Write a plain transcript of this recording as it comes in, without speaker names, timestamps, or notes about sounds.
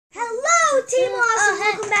Team Awesome,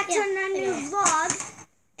 welcome back to yeah, another new vlog.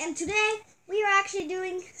 And today we are actually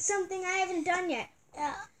doing something I haven't done yet.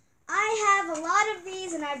 I have a lot of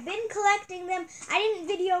these and I've been collecting them. I didn't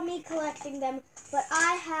video me collecting them, but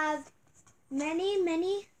I have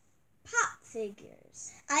many pop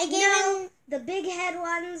figures. I gave him the big head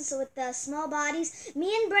ones with the small bodies.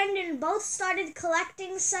 Me and Brendan both started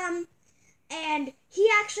collecting some, and he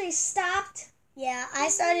actually stopped. Yeah, I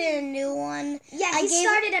started a new one. Yeah, he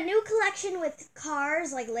started a new collection with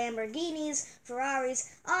cars like Lamborghinis, Ferraris,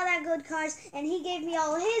 all that good cars, and he gave me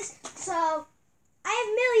all of his. So I have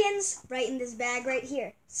millions right in this bag right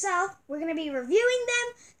here. So we're going to be reviewing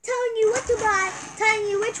them, telling you what to buy, telling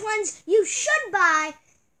you which ones you should buy,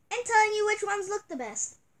 and telling you which ones look the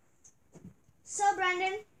best. So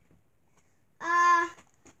Brendan,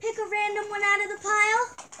 pick a random one out of the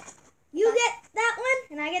pile. You get that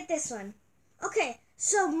one, and I get this one. Okay,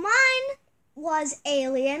 so mine was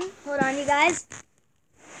Alien. Hold on, you guys.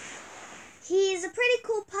 He's a pretty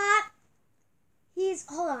cool pop.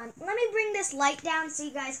 Hold on, let me bring this light down so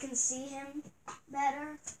you guys can see him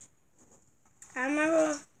better. I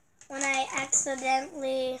remember when I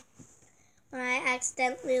accidentally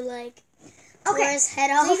like tore his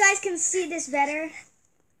head off. So you guys can see this better.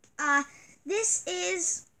 This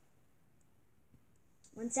is,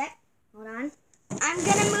 one sec, hold on. I'm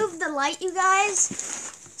gonna move the light, you guys,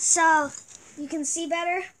 so you can see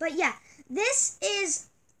better. But yeah, this is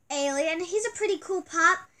Alien. He's a pretty cool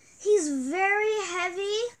pop. He's very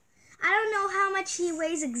heavy. I don't know how much he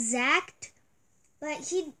weighs exact,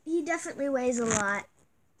 but he definitely weighs a lot.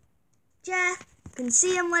 Yeah, you can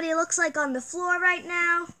see him what he looks like on the floor right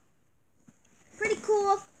now. Pretty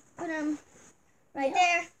cool. Put him right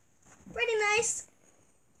there. Pretty nice.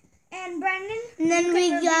 And Brendan, and then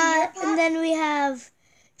we have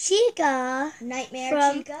Chica.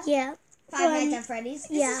 Nightmare Chica. Yeah. Five Nights at Freddy's.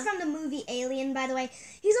 This yeah. is from the movie Alien, by the way.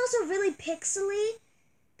 He's also really pixely.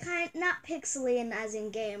 Not pixely as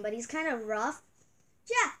in game, but he's kind of rough.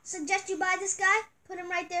 Yeah, suggest you buy this guy. Put him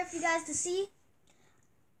right there for you guys to see.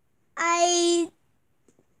 I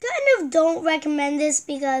kind of don't recommend this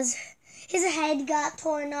because his head got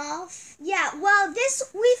torn off. Yeah, well, we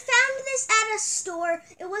found this at a store.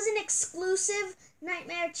 It was an exclusive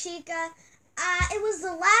Nightmare Chica. It was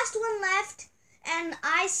the last one left, and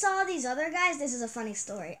I saw these other guys. This is a funny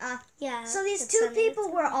story. Yeah. So these two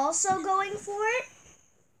people were also going for it,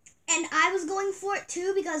 and I was going for it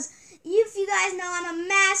too because if you guys know, I'm a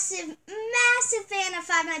massive fan of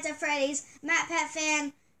Five Nights at Freddy's. MatPat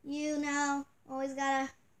fan, you know, always got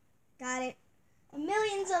it.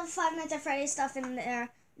 Millions of Five Nights at Freddy's stuff in there.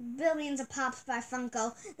 Billions of pops by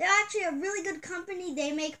Funko. They're actually a really good company.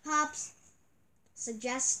 They make pops.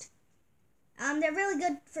 Suggest. They're really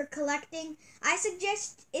good for collecting. I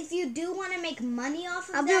suggest if you do want to make money off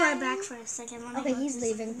of them. I'll be right back for a second. Okay, he's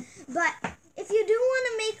leaving. But if you do want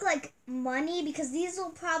to make like money, because these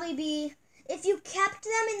will probably be, if you kept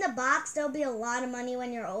them in the box, there'll be a lot of money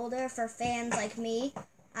when you're older. For fans like me,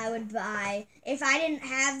 I would buy. If I didn't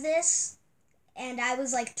have this, and I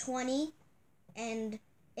was like 20, and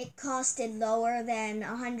it costed lower than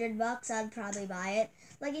 $100, I'd probably buy it.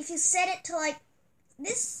 Like if you set it to like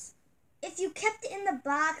this, if you kept it in the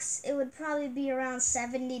box, it would probably be around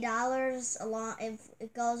 $70 if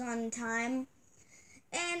it goes on in time.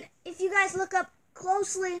 And if you guys look up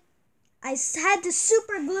closely, I had to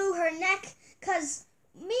super glue her neck because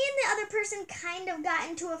me and the other person kind of got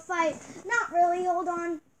into a fight. Not really, hold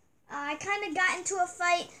on. I kind of got into a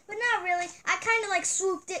fight, but not really. I kind of like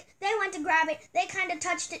swooped it. They went to grab it. They kind of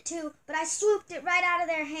touched it too, but I swooped it right out of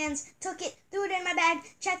their hands, took it, threw it in my bag,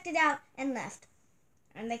 checked it out, and left.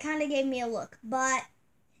 And they kind of gave me a look. But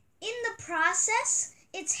in the process,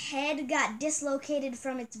 its head got dislocated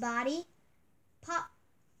from its body. Pop.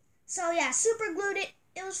 So yeah, super glued it.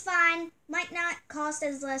 It was fine. Might not cost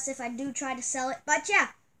as less if I do try to sell it. But yeah,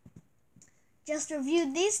 just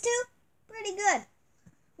reviewed these two. Pretty good.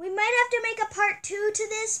 We might have to make a part 2 to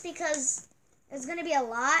this because there's going to be a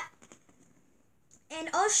lot. And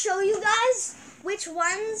I'll show you guys which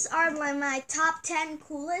ones are my top 10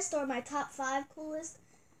 coolest or my top 5 coolest.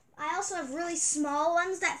 I also have really small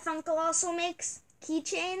ones that Funko also makes.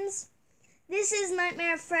 Keychains. This is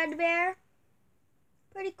Nightmare Fredbear.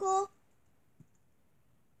 Pretty cool.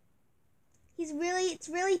 It's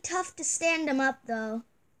really tough to stand him up though.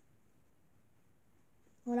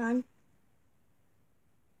 Hold on.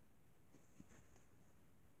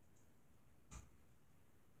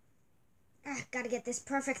 Gotta get this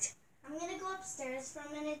perfect. I'm gonna go upstairs for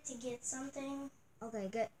a minute to get something. Okay,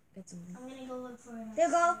 get something. I'm gonna go look for it. There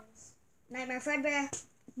you go. Nightmare Fredbear.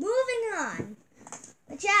 Moving on.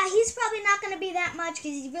 But yeah, he's probably not going to be that much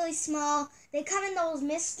because he's really small. They come in those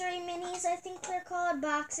mystery minis, I think they're called,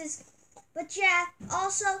 boxes. But yeah,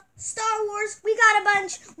 also, Star Wars, we got a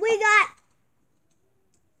bunch. We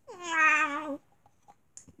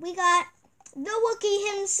got the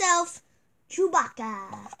Wookiee himself,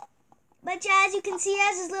 Chewbacca. But yeah, as you can see, he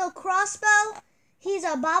has his little crossbow. He's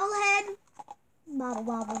a bobblehead. Bobble,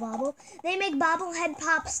 bobble, bobble. They make bobblehead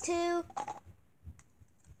pops too.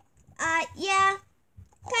 Yeah,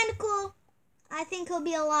 kind of cool. I think he'll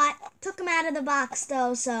be a lot. Took him out of the box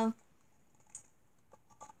though, so.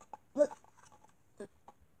 Look.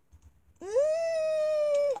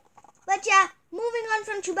 But yeah, moving on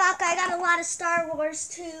from Chewbacca, I got a lot of Star Wars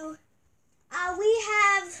too. We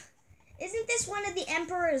have, isn't this one of the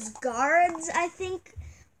Emperor's Guards? I think.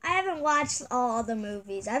 I haven't watched all the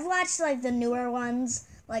movies. I've watched like the newer ones,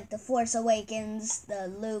 like The Force Awakens, the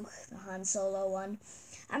Luke, the Han Solo one.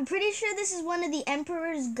 I'm pretty sure this is one of the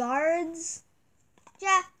Emperor's Guards.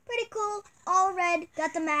 Yeah, pretty cool. All red,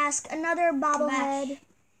 got the mask, another bobblehead.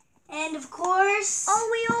 And of course, Oh,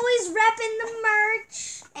 we always repping the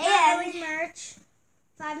merch. And- Not really merch.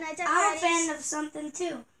 Five Nights at I'm a Freddy's. fan of something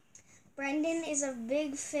too. Brendan is a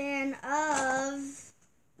big fan of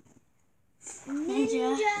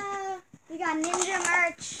Ninja. We got Ninja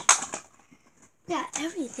merch. Got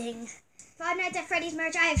everything. Five Nights at Freddy's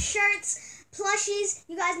merch. I have shirts, plushies.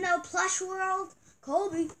 You guys know Plush World?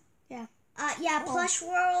 Kobe. Yeah. Yeah, Plush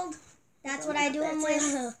World. That's what I do them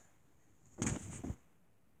with.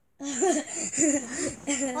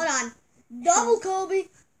 Hold on. Double Kobe.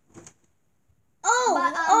 Oh,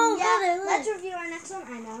 But, yeah. look. Let's review our next one.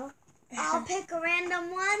 I know. I'll pick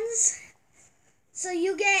random ones. So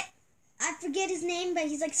you get, I forget his name, but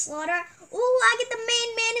he's like Slaughter. Ooh, I get the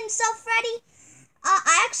main man himself, Freddy.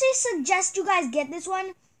 I actually suggest you guys get this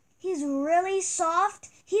one. He's really soft.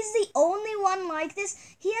 He's the only one like this.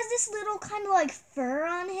 He has this little kind of like fur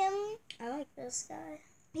on him. I like this guy.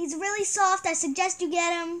 He's really soft. I suggest you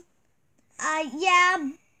get him. Yeah,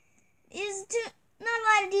 not a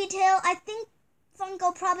lot of detail. I think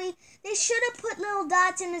Funko probably, they should have put little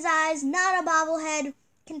dots in his eyes. Not a bobblehead.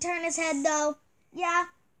 Can turn his head though. Yeah,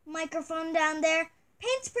 microphone down there.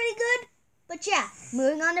 Paint's pretty good. But yeah,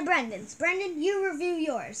 moving on to Brendan's. Brendan, you review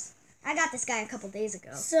yours. I got this guy a couple days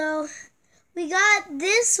ago. So we got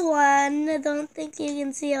this one. I don't think you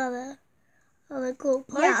can see all the cool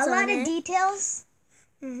parts. Yeah, a lot on of it. details.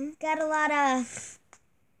 Mhm. Got a lot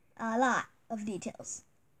of details.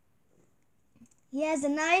 He has a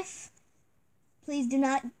knife. Please do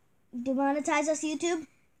not demonetize us, YouTube.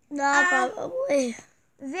 No, probably.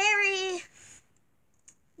 Very,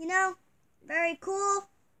 very cool.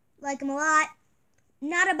 Like him a lot.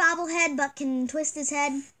 Not a bobblehead, but can twist his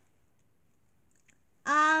head.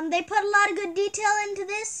 They put a lot of good detail into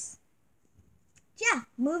this. Yeah,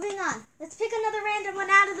 moving on. Let's pick another random one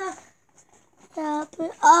out of the...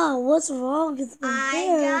 Oh, what's wrong with my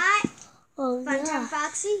hair? I got Oh, Funtime yeah.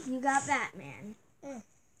 Foxy. You got Batman.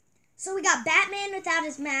 So we got Batman without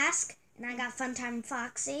his mask, and I got Funtime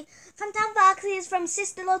Foxy. Funtime Foxy is from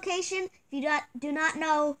Sister Location. If you do not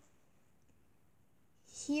know,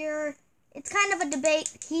 here, it's kind of a debate,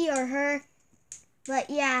 he or her. But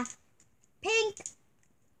yeah, pink.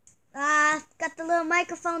 Got the little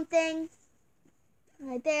microphone thing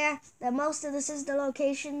right there that most of the Sister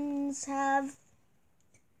Locations have.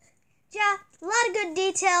 Yeah, a lot of good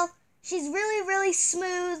detail. She's really, really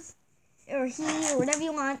smooth, or he, or whatever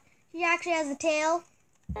you want. She actually has a tail.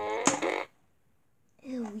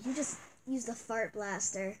 Ew, you just used a fart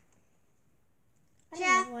blaster.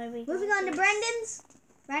 Yeah, moving on to Brendan's.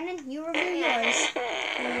 Brendan, you review yours.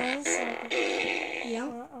 Yeah.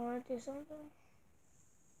 I want to do something.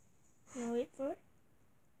 Wait for it.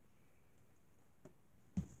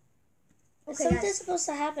 Okay, Something's guys. supposed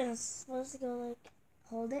to happen. It's supposed to go like.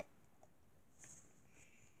 Hold it.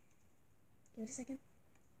 Give it a second.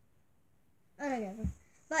 Oh, no, never.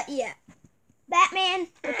 But yeah, Batman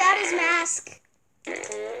without his mask. Not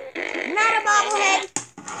a bobblehead.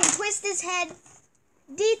 Can twist his head.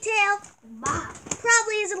 Detail.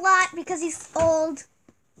 Probably is a lot because he's old.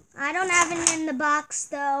 I don't have him in the box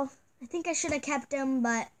though. I think I should have kept him,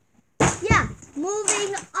 but yeah.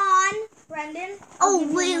 Moving on, Brendan. Oh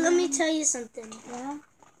wait, let me tell you something. Yeah.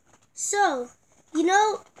 So, you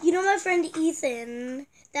know my friend Ethan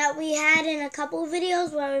that we had in a couple of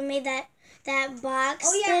videos where we made that box.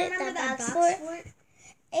 Oh yeah, I that remember that box fort? fort.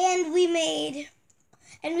 And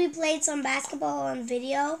we played some basketball on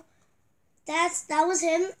video. That was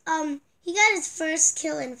him. He got his first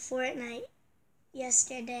kill in Fortnite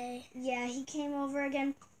yesterday. Yeah, he came over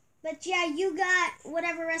again. But yeah, you got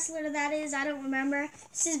whatever wrestler that is. I don't remember.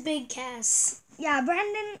 This is Big Cass. Yeah,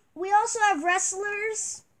 Brandon, we also have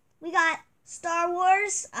wrestlers. We got Star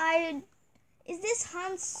Wars. Is this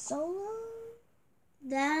Han Solo?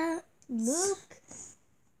 That Luke?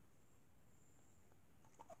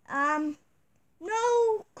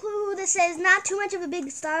 No clue who this is. Not too much of a big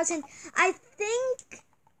Star Wars fan. I think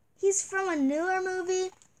he's from a newer movie.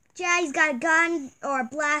 Yeah, he's got a gun or a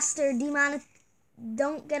blaster.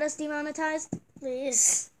 Don't get us demonetized.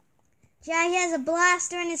 please. Yeah, he has a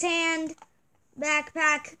blaster in his hand.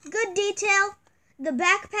 Backpack. Good detail. The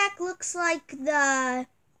backpack looks like the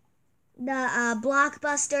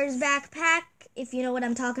Blockbusters backpack, if you know what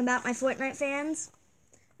I'm talking about, my Fortnite fans.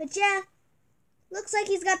 But yeah, looks like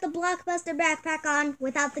he's got the Blockbuster backpack on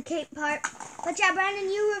without the cape part. But yeah, Brandon,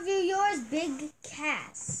 you review yours, Big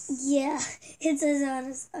Cass. Yeah, it says on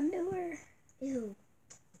his underwear. Ew.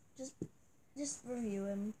 Just review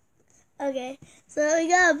him. Okay, so we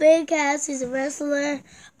got a Big Cass. He's a wrestler.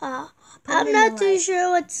 I'm not too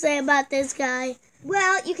sure what to say about this guy.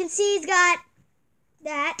 Well, you can see he's got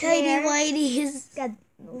that Tidy hair. whiteies. Got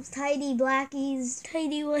those tidy blackies.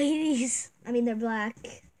 Tidy whiteies. I mean, they're black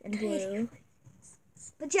and blue.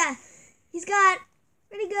 But yeah, he's got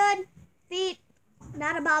pretty good feet.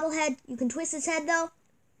 Not a bobblehead. You can twist his head though.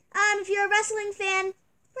 If you're a wrestling fan,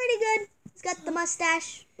 pretty good. He's got the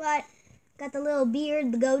mustache, but got the little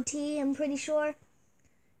beard, the goatee, I'm pretty sure.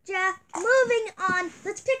 Yeah, moving on.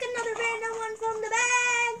 Let's pick another random one from the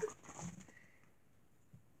bag.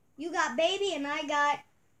 You got Baby and I got,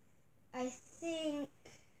 I think,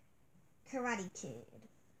 Karate Kid.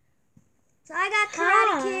 So I got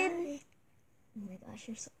Karate Kid. Oh my gosh,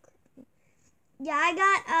 you're so creepy. Yeah, I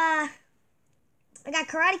got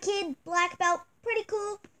Karate Kid, black belt, pretty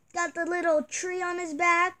cool. Got the little tree on his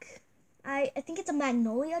back. I think it's a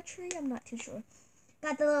magnolia tree, I'm not too sure.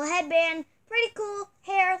 Got the little headband, pretty cool.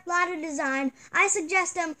 Hair, lot of design. I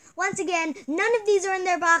suggest them. Once again, none of these are in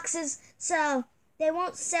their boxes, so they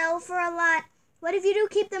won't sell for a lot. But if you do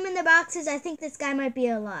keep them in the boxes, I think this guy might be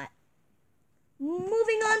a lot. Moving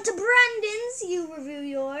on to Brandon's, you review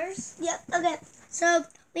yours. Yep, okay. So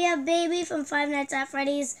we have Baby from Five Nights at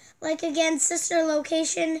Freddy's. Like again, sister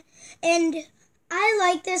location. And I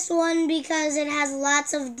like this one because it has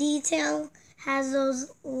lots of detail. Has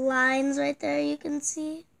those lines right there you can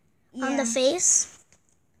see on the face.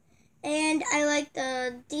 And I like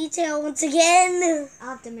the detail once again.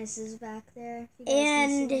 Optimus is back there.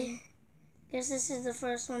 And I guess this is the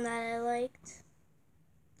first one that I liked.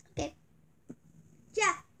 Okay.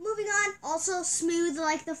 Yeah, moving on. Also smooth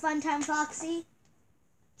like the Funtime Foxy.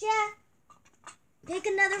 Yeah. Pick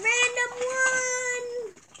another random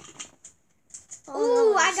one.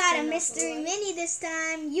 Ooh, I got a mystery mini this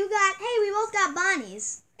time. You got, hey, we both got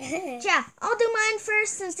Bonnie's. Yeah, I'll do mine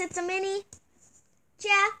first since it's a mini.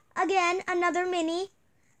 Yeah, again, another mini.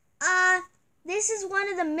 This is one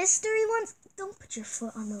of the mystery ones. Don't put your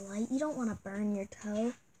foot on the light. You don't want to burn your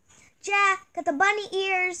toe. Yeah, got the bunny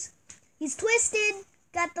ears. He's twisted.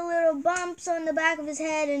 Got the little bumps on the back of his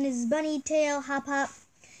head and his bunny tail. Hop, hop.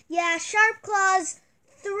 Yeah, sharp claws.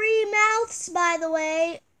 3 mouths, by the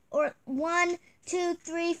way. Or 1, 2,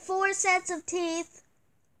 3, 4 sets of teeth.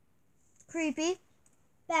 Creepy.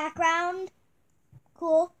 Background.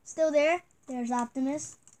 Cool. Still there. There's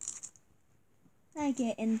Optimus. Hi,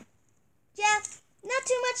 kitten. Yeah, not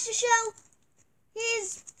too much to show.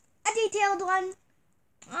 Here's a detailed one.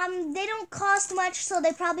 They don't cost much, so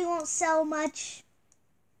they probably won't sell much.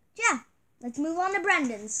 Yeah, let's move on to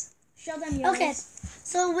Brendan's. Show them yours. Okay,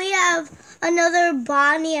 so we have another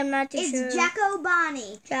Bonnie. I'm not too sure. It's Jacko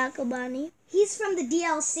Bonnie. Jacko Bonnie. He's from the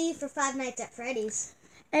DLC for Five Nights at Freddy's.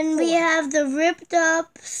 And we have the ripped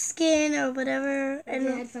up skin or whatever. And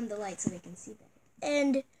head from the light so they can see that.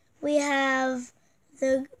 And we have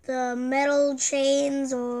the metal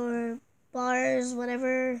chains or bars,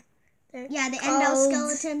 whatever. Yeah, the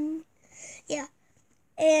endoskeleton. Yeah.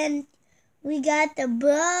 And we got the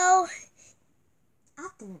bow.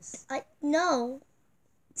 Optimus. No.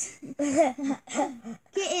 Get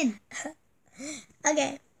in.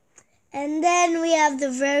 Okay. And then we have the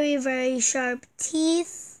very, very sharp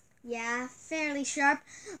teeth. Yeah, fairly sharp.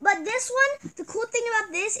 But this one, the cool thing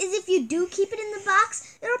about this is if you do keep it in the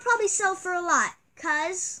box, it'll probably sell for a lot.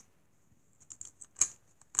 Cause,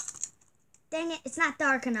 dang it, it's not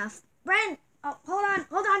dark enough. Bren, oh,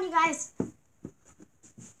 hold on, you guys.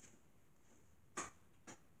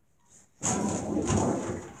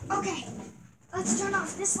 Okay, let's turn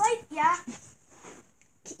off this light. Yeah,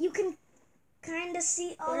 you can kind of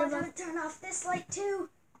see. Oh, we're gonna turn off this light too.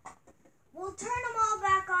 We'll turn them all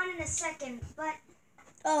back on in a second, but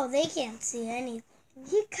oh, they can't see anything.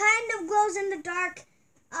 He kind of glows in the dark.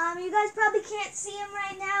 You guys probably can't see him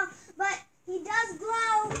right now, but He does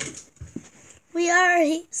glow. We are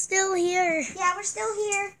still here. Yeah, we're still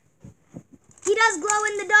here. He does glow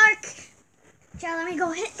in the dark. Yeah, let me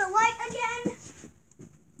go hit the light again.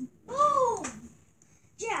 Boom!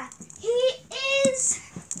 Yeah, he is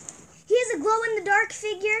a glow in the dark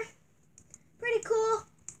figure. Pretty cool.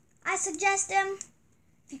 I suggest him.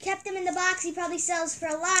 If you kept him in the box, he probably sells for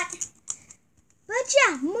a lot. But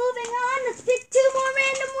yeah, moving on. Let's pick 2 more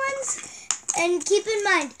random ones. And keep in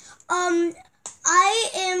mind,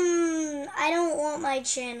 I don't want my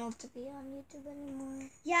channel to be on YouTube anymore.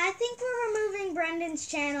 Yeah, I think we're removing Brendan's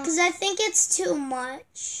channel. Because I think it's too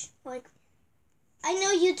much. Like, I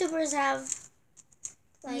know YouTubers have,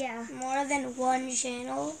 like, more than one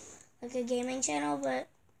channel, like a gaming channel, but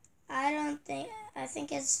I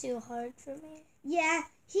think it's too hard for me. Yeah,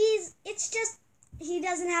 he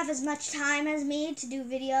doesn't have as much time as me to do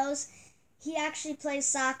videos. He actually plays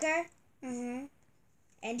soccer. Mm-hmm.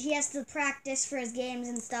 And he has to practice for his games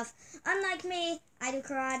and stuff. Unlike me, I do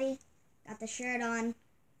karate, got the shirt on,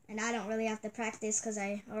 and I don't really have to practice because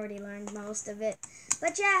I already learned most of it.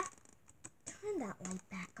 But yeah, turn that light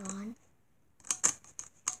back on.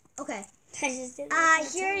 Okay.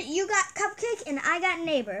 Here you got Cupcake and I got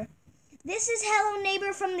Neighbor. This is Hello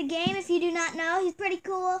Neighbor from the game, if you do not know. He's pretty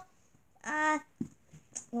cool.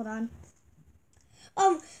 Hold on.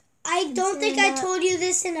 I don't think I told you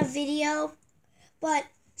this in a video, but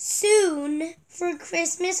soon for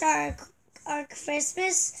Christmas, our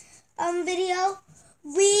Christmas video,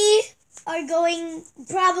 we are going,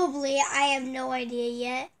 probably, I have no idea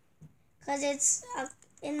yet, because it's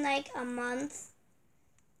in like a month,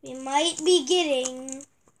 we might be getting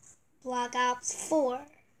Black Ops 4.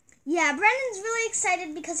 Yeah, Brendan's really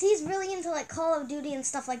excited because he's really into like Call of Duty and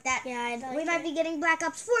stuff like that. Yeah, we might be getting Black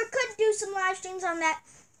Ops 4. Could do some live streams on that.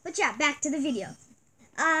 But yeah, back to the video.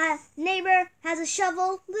 Neighbor has a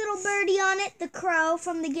shovel, little birdie on it, the crow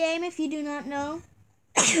from the game, if you do not know.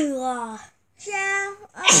 Yeah,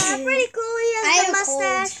 pretty cool. He has the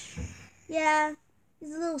mustache. Yeah,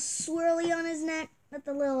 he's a little swirly on his neck with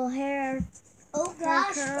the little hair. Oh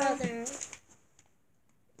gosh, brother.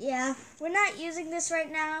 Yeah, we're not using this right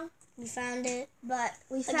now. We found it. But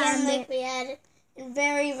we found again, it. like we had in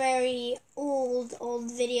very, very old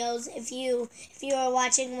videos. If you are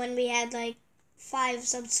watching when we had like 5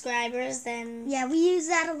 subscribers, then yeah, we use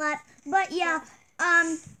that a lot. But yeah,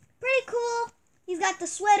 pretty cool. He's got the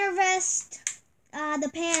sweater vest, the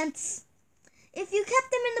pants. If you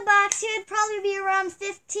kept them in the box, he'd probably be around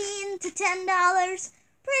 $15 to $10.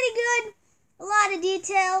 Pretty good. A lot of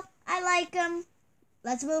detail. I like him.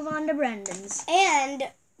 Let's move on to Brendan's.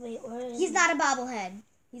 And wait, where is he's not a bobblehead.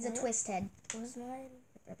 He's a twist head. Where's mine?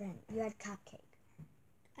 You had Cupcake.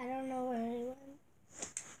 I don't know where he went.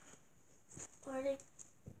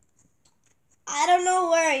 I don't know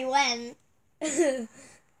where he went.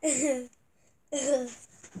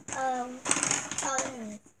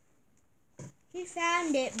 He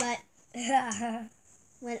found it, but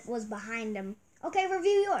when it was behind him. Okay,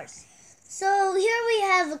 review yours. So here we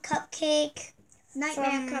have a Cupcake.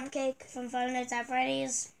 Nightmare Cupcake. From Five Nights at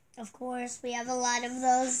Freddy's. Of course, we have a lot of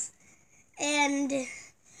those. And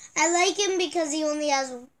I like him because he only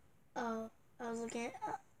has... Oh, I was looking at...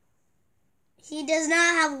 he does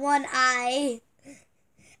not have one eye.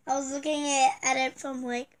 I was looking at it from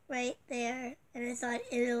like right there. And I thought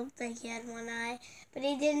it looked like he had one eye. But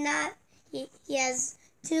he did not. He has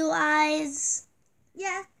 2 eyes.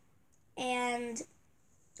 Yeah. And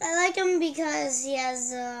I like him because he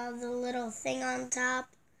has the little thing on top.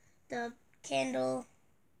 The candle.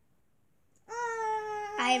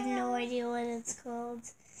 I have no idea what it's called.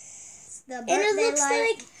 And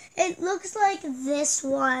it looks like this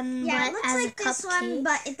one. Yeah, but it looks as like a this one,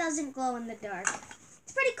 but it doesn't glow in the dark.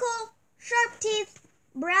 It's pretty cool. Sharp teeth,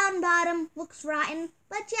 brown bottom, looks rotten.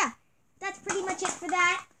 But yeah, that's pretty much it for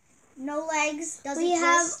that. No legs, doesn't twist. We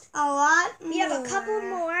have a lot more. We have a couple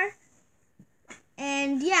more.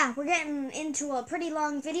 And yeah, we're getting into a pretty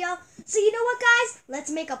long video. So you know what, guys?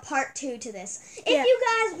 Let's make a part 2 to this. If you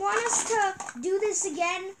guys want us to do this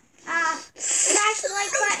again, smash the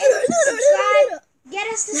like button, subscribe, get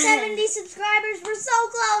us to 70 subscribers. We're so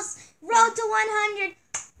close. Road to 100.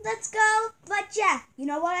 Let's go. But yeah, you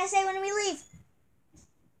know what I say when we leave?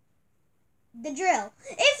 The drill.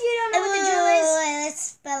 If you don't know what the drill is, let's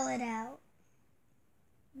spell it out.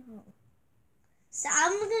 No. So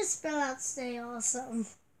I'm gonna spell out stay awesome.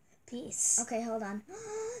 Peace. Okay, hold on.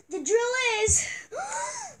 The drill is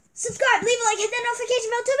subscribe, leave a like, hit that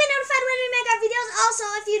notification bell to be notified when we make our videos. Also,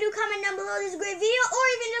 if you do comment down below, this is a great video, or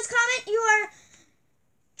even just comment, you are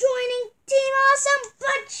joining Team Awesome.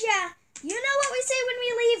 But yeah, you know what we say when we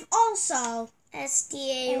leave also.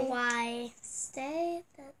 SDAY. Stay.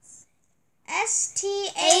 That's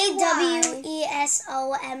STAY.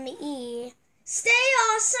 AWESOME. Stay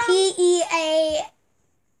awesome. PEACE.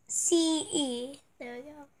 There we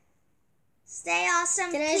go. Stay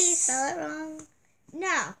awesome. Did I Peace. spell it wrong?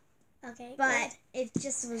 No, Okay, but it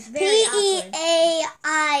just was very awkward.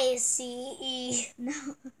 PEAICE.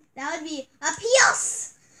 No, that would be a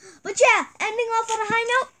peace. But yeah, ending off on a high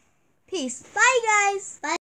note. Peace. Bye, guys. Bye.